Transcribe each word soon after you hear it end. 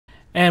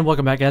And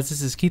welcome back, guys.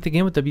 This is Keith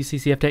again with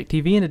WCCF Tech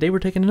TV, and today we're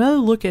taking another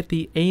look at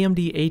the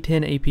AMD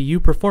A10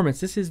 APU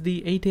Performance. This is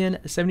the A10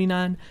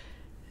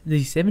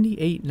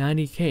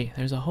 7890K.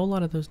 There's a whole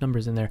lot of those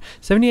numbers in there.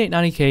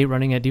 7890K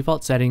running at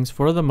default settings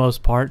for the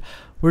most part.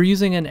 We're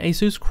using an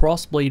Asus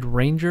Crossblade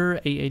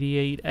Ranger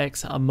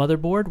A88X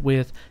motherboard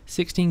with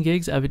 16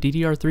 gigs of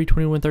DDR3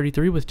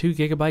 2133 with 2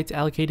 gigabytes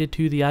allocated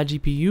to the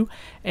iGPU,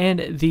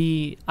 and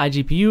the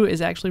iGPU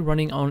is actually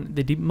running on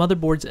the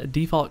motherboard's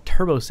default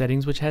turbo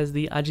settings, which has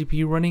the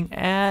iGPU running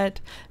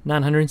at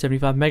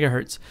 975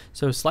 megahertz,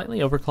 so slightly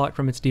overclocked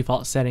from its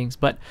default settings.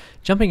 But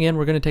jumping in,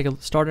 we're going to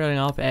starting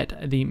off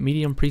at the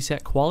medium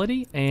preset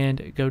quality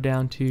and go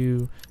down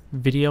to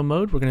video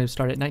mode. We're going to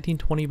start at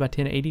 1920 by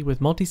 1080 with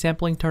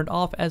multi-sampling turned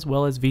off as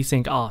well as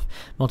VSync off.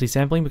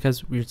 Multi-sampling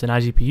because it's an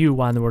iGPU.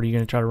 Why in the world are you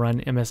going to try to run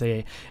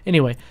MSAA?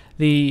 Anyway,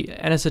 the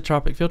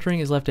anisotropic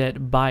filtering is left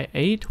at by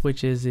 8,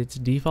 which is its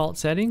default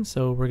setting.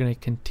 So we're going to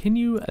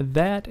continue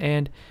that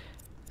and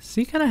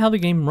see kind of how the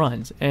game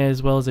runs,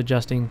 as well as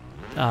adjusting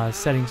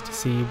settings to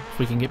see if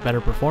we can get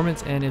better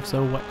performance, and if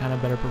so, what kind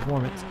of better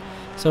performance.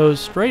 So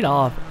straight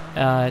off,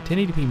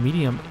 1080p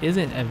medium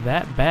isn't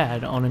that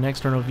bad on an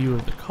external view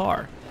of the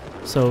car.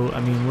 So, I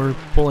mean, we're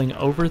pulling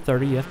over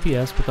 30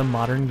 FPS with a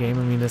modern game.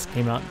 I mean, this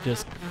came out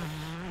just,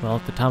 well,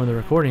 at the time of the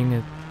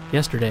recording,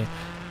 yesterday.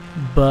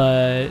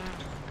 But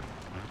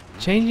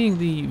changing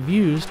the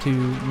views to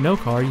no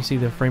car, you see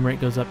the frame rate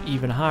goes up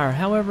even higher.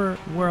 However,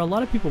 where a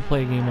lot of people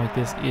play a game like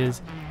this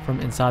is from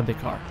inside the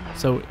car.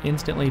 So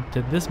instantly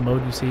to this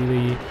mode, you see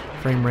the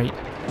frame rate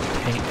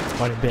tank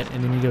quite a bit.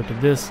 And then you go to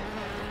this,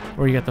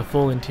 where you got the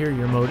full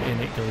interior mode,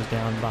 and it goes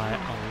down by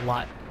a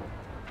lot.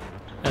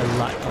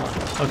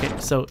 Okay,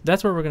 so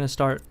that's where we're going to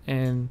start,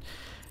 and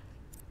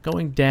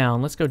going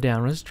down, let's go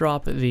down. Let's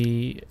drop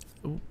the,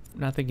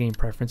 not the game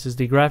preferences,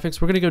 the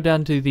graphics. We're going to go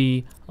down to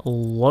the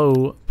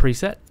low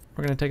preset.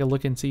 We're going to take a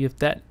look and see if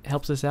that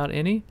helps us out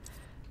any.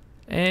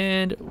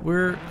 And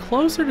we're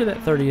closer to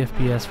that 30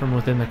 FPS from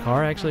within the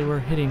car. Actually, we're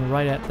hitting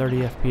right at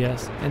 30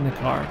 FPS in the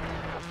car.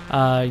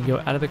 You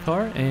go out of the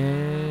car,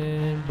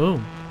 and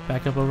boom,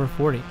 back up over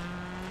 40.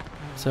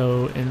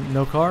 So, in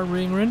no car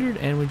being rendered,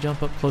 and we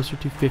jump up closer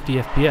to 50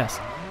 FPS.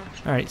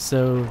 Alright,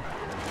 so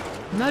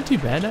not too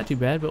bad,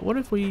 but what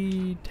if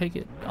we take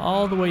it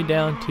all the way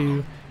down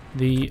to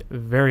the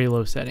very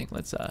low setting?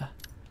 Let's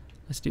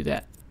do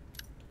that.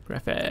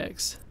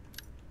 Graphics.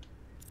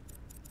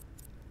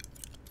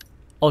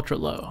 Ultra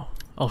low.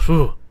 Oh,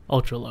 whew,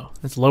 ultra low.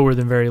 That's lower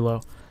than very low.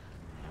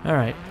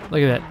 Alright,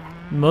 look at that.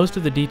 Most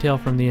of the detail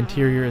from the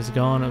interior is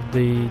gone, of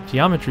the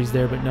geometries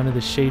there, but none of the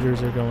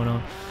shaders are going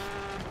on.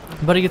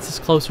 But it gets us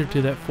closer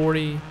to that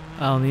 40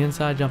 on the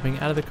inside. Jumping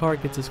out of the car,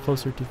 it gets us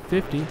closer to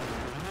 50. Oop,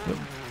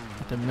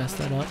 have to mess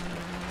that up.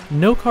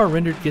 No car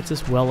rendered gets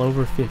us well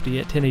over 50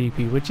 at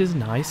 1080p, which is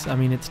nice. I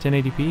mean, it's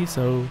 1080p,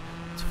 so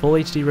it's full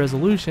HD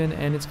resolution,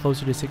 and it's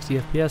closer to 60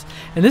 FPS.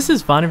 And this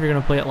is fine if you're going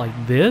to play it like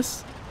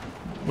this,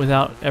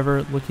 without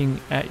ever looking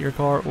at your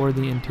car or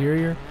the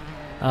interior.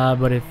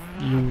 But if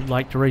you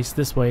like to race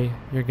this way,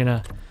 you're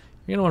gonna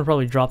want to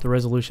probably drop the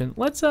resolution.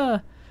 Let's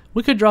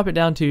we could drop it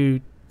down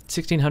to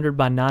 1600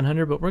 by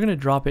 900, but we're going to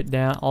drop it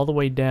down all the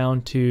way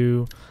down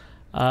to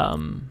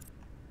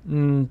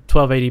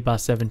 1280 by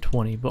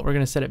 720, but we're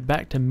going to set it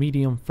back to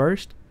medium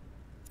first,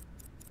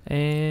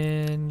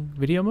 and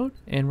video mode,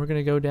 and we're going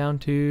to go down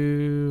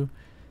to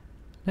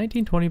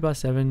 1920 by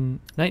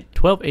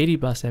 1280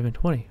 by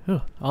 720.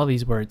 Whew, all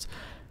these words.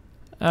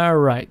 All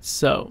right,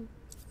 so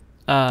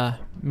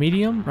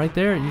medium right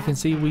there, you can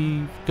see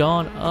we've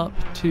gone up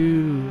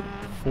to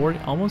 40,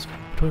 almost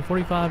between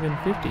 45 and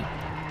 50.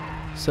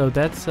 So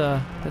that's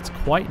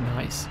quite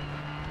nice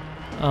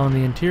on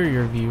the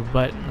interior view.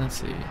 But let's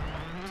see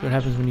what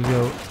happens when you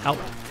go out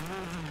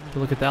to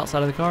look at the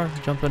outside of the car,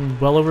 jumping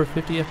well over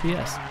 50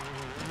 FPS.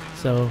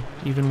 So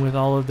even with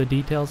all of the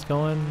details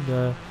going,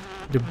 the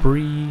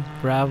debris,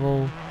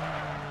 gravel,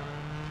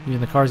 even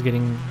the car's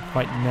getting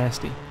quite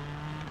nasty.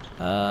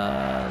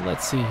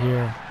 Let's see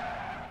here.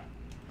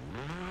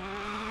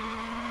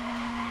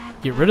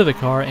 Get rid of the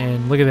car,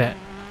 and look at that.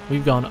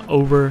 We've gone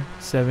over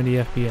 70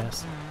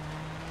 FPS.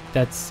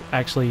 That's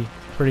actually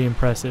pretty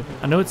impressive.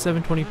 I know it's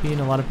 720p,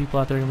 and a lot of people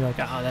out there are going to be like,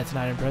 oh, that's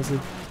not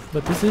impressive.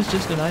 But this is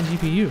just an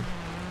iGPU.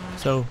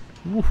 So,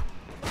 woo.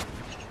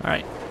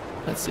 Alright,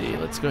 let's see.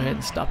 Let's go ahead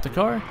and stop the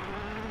car.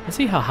 Let's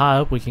see how high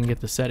up we can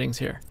get the settings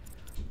here.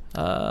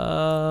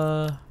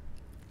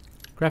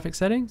 Graphic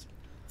settings?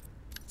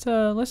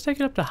 Let's take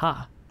it up to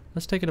high.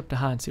 Let's take it up to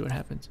high and see what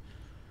happens.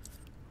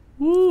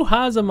 Woo,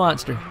 high's a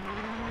monster.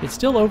 It's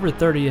still over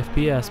 30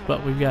 FPS,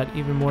 but we've got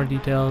even more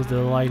details.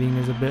 The lighting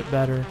is a bit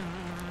better.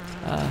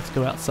 Let's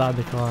go outside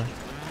the car.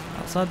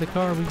 Outside the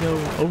car, we go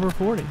over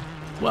 40.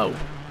 Whoa.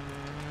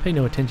 Pay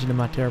no attention to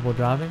my terrible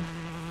driving.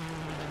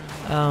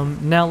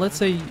 Now, let's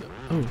say...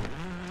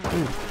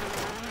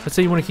 Let's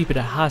say you want to keep it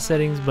at high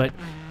settings, but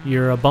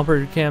you're a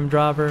bumper cam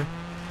driver.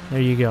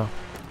 There you go.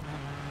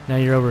 Now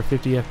you're over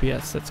 50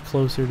 FPS. That's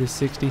closer to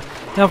 60.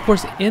 Now, of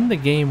course, in the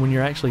game, when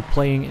you're actually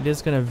playing, it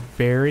is going to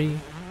vary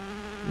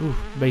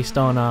based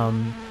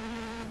on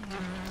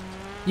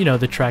you know,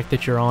 the track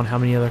that you're on, how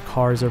many other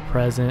cars are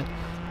present,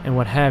 and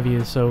what have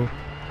you. So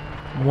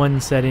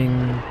one setting,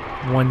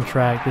 one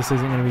track, this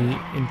isn't going to be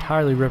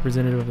entirely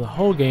representative of the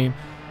whole game,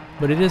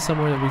 but it is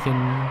somewhere that we can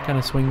kind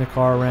of swing the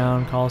car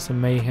around, cause some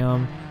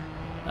mayhem,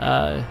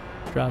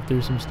 drive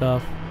through some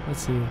stuff.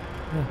 Let's see.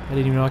 Yeah, I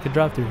didn't even know I could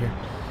drive through here.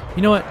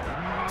 You know what?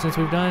 Since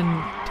we've done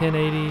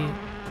 1080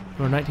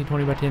 or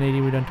 1920 by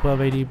 1080, we've done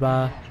 1280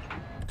 by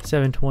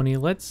 720.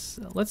 Let's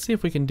see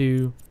if we can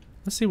do.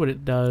 Let's see what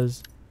it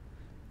does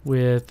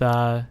with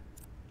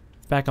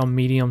back on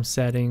medium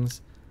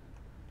settings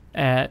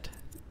at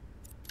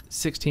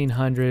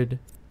 1600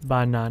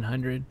 by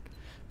 900,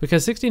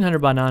 because 1600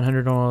 by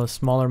 900 on a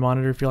smaller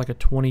monitor, if you're like a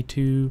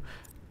 22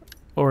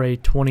 or a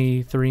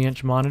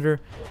 23-inch monitor,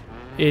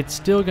 it's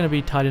still going to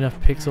be tight enough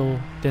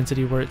pixel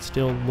density where it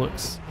still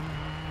looks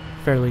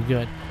fairly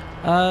good.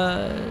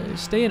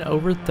 Staying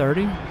over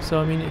 30,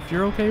 so I mean, if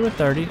you're okay with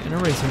 30 in a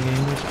racing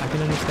game, which I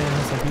can understand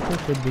how some people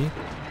could be,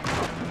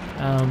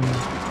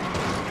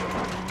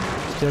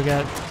 still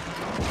got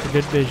the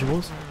good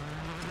visuals.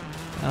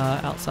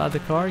 Outside the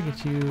car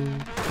gets you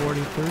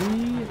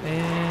 43,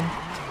 and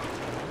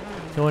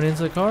going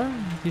into the car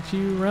gets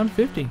you around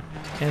 50.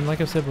 And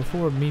like I've said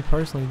before, me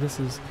personally, this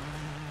is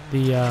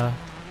the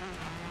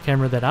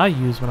camera that I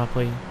use when I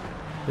play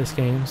this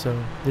game, so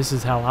this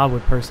is how I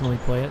would personally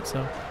play it,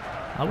 so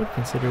I would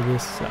consider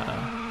this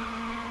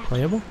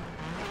playable.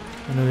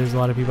 I know there's a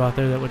lot of people out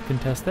there that would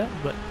contest that,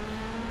 but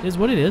it is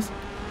what it is.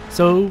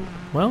 So,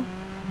 well,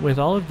 with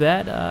all of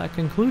that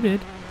concluded,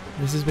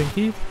 this has been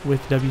Keith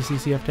with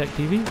WCCF Tech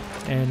TV,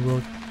 and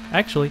we'll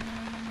actually,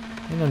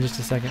 hang on just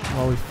a second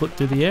while we flip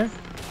through the air.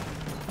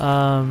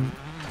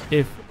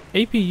 If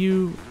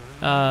APUs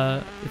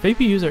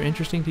are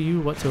interesting to you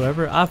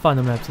whatsoever, I find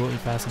them absolutely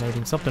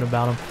fascinating, something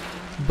about them.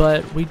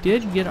 But we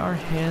did get our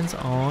hands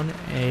on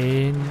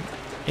an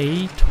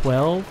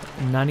A10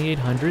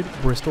 9800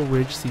 Bristol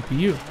Ridge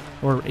CPU,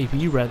 or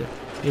APU rather.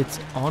 It's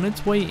on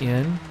its way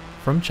in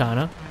from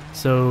China,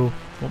 so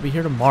won't be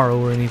here tomorrow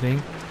or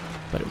anything,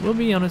 but it will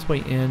be on its way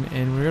in,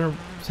 and we're gonna,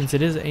 since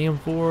it is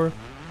AM4,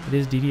 it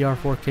is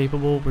DDR4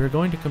 capable, we're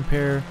going to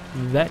compare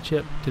that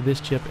chip to this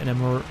chip in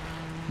a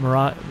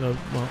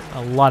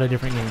lot of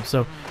different games.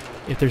 So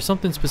if there's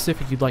something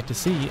specific you'd like to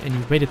see and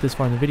you've made it this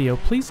far in the video,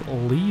 please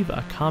leave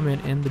a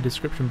comment in the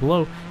description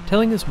below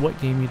telling us what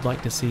game you'd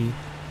like to see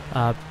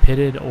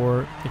pitted,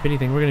 or if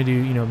anything, we're going to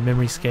do, you know,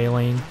 memory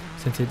scaling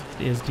since it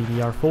is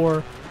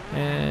DDR4,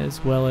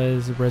 as well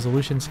as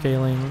resolution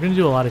scaling. We're going to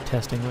do a lot of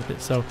testing with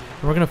it, so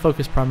we're going to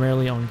focus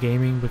primarily on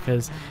gaming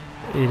because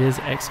it is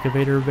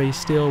excavator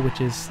based still, which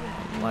is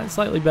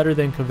slightly better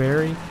than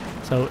Kaveri,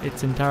 so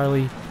it's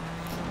entirely,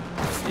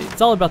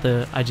 it's all about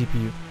the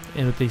iGPU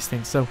and with these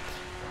things. So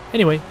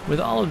anyway, with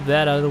all of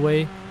that out of the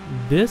way,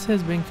 this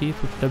has been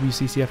Keith with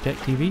WCCF Tech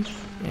TV,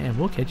 and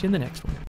we'll catch you in the next one.